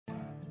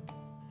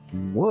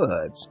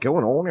What's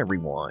going on,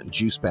 everyone?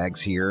 Juicebags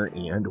here,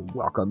 and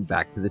welcome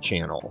back to the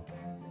channel.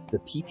 The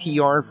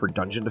PTR for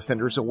Dungeon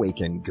Defenders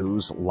Awakened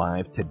goes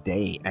live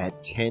today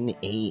at 10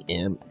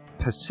 a.m.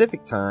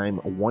 Pacific Time,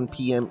 1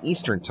 p.m.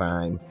 Eastern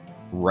Time,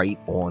 right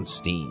on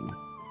Steam.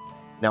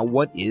 Now,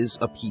 what is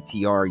a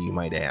PTR, you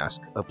might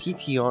ask? A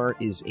PTR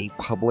is a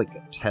public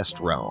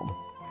test realm.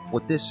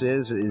 What this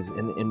is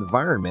an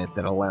environment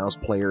that allows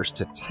players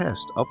to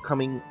test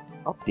upcoming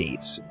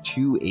updates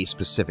to a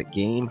specific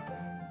game,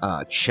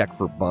 check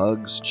for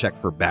bugs, check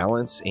for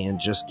balance, and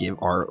just give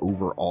our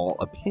overall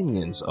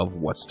opinions of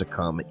what's to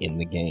come in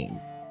the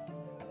game.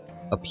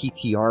 A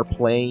PTR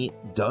play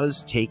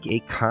does take a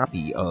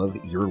copy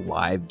of your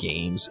live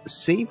game's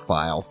save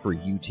file for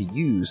you to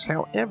use.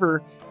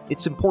 However,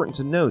 it's important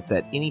to note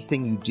that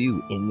anything you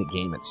do in the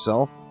game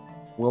itself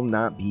will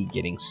not be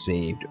getting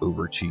saved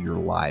over to your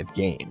live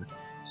game.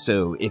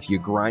 So if you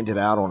grind it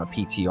out on a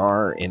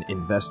PTR and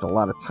invest a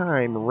lot of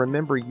time,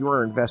 remember you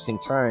are investing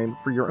time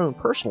for your own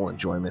personal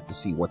enjoyment to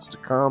see what's to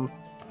come,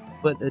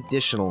 but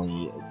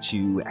additionally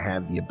to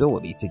have the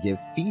ability to give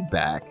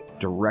feedback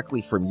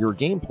directly from your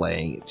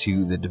gameplay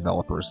to the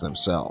developers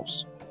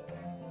themselves.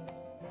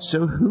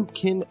 So who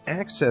can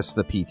access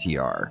the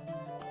PTR?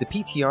 The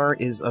PTR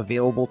is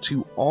available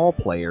to all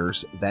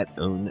players that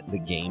own the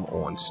game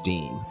on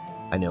Steam.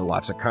 I know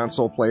lots of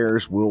console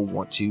players will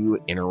want to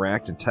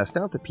interact and test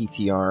out the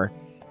PTR.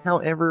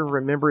 However,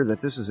 remember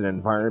that this is an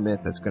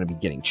environment that's going to be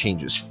getting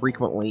changes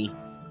frequently.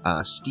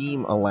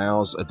 Steam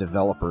allows a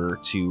developer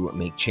to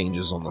make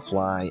changes on the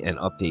fly and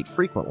update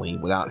frequently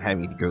without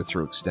having to go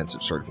through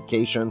extensive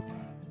certification.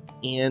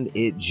 And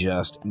it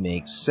just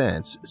makes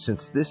sense,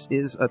 since this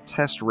is a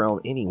test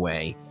realm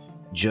anyway,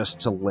 just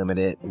to limit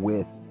it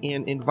with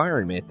an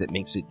environment that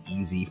makes it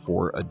easy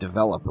for a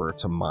developer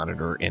to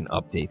monitor and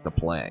update the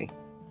play.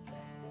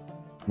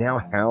 Now,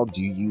 how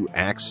do you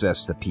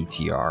access the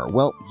PTR?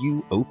 Well,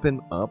 you open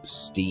up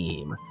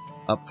Steam.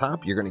 Up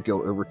top, you're going to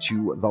go over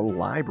to the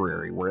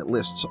library where it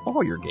lists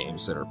all your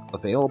games that are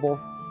available.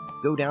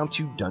 Go down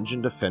to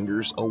Dungeon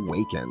Defenders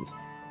Awakened.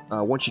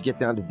 Once you get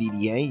down to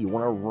DDA, you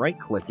want to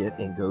right-click it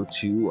and go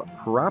to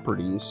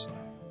Properties,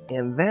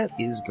 and that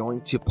is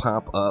going to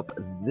pop up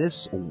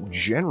this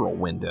general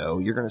window.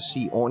 You're going to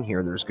see on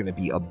here there's going to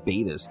be a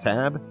Betas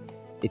tab.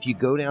 If you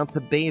go down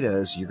to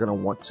betas, you're going to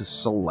want to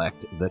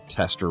select the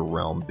Tester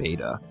Realm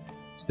beta.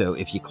 So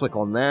if you click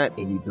on that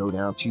and you go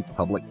down to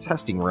Public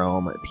Testing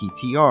Realm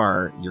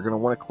PTR, you're going to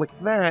want to click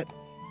that,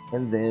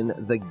 and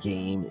then the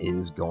game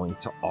is going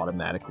to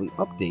automatically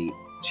update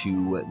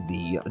to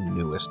the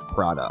newest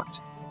product.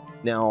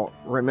 Now,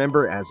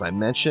 remember, as I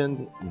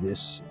mentioned,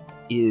 this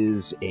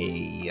is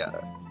a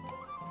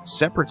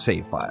separate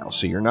save file,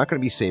 so you're not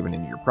going to be saving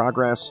into your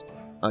progress.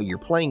 You're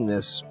playing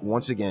this,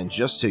 once again,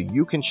 just so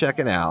you can check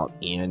it out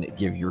and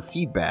give your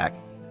feedback,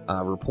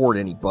 report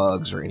any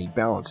bugs or any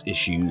balance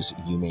issues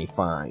you may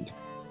find.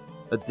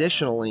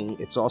 Additionally,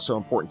 it's also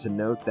important to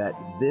note that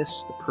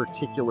this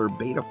particular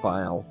beta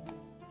file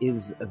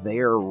is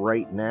there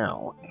right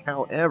now.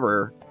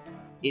 However,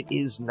 it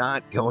is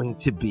not going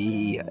to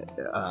be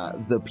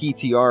the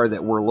PTR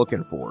that we're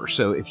looking for.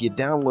 So if you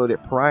download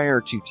it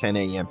prior to 10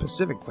 a.m.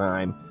 Pacific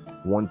Time,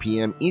 1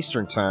 p.m.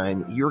 Eastern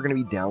Time, you're going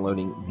to be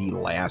downloading the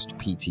last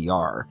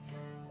PTR.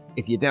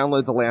 If you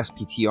download the last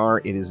PTR,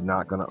 it is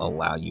not going to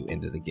allow you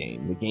into the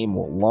game. The game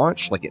will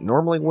launch like it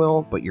normally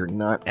will, but you're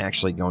not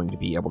actually going to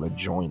be able to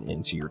join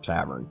into your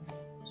tavern.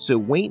 So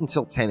wait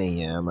until 10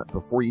 a.m.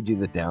 before you do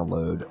the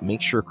download.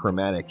 Make sure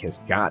Chromatic has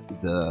got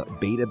the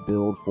beta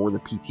build for the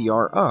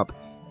PTR up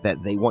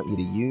that they want you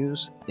to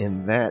use,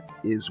 and that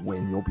is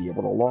when you'll be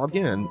able to log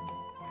in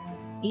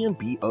and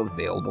be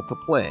available to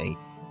play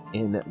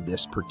in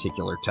this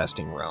particular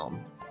testing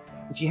realm.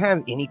 If you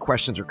have any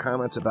questions or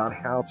comments about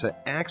how to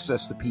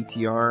access the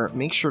PTR,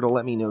 make sure to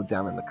let me know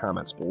down in the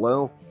comments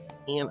below,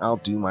 and I'll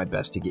do my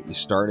best to get you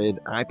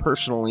started. I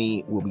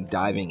personally will be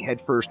diving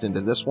headfirst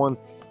into this one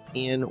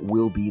and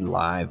will be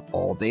live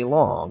all day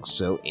long,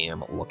 so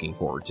am looking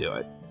forward to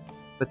it.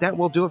 But that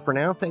will do it for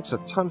now. Thanks a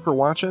ton for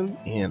watching,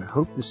 and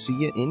hope to see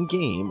you in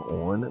game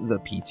on the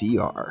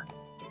PTR.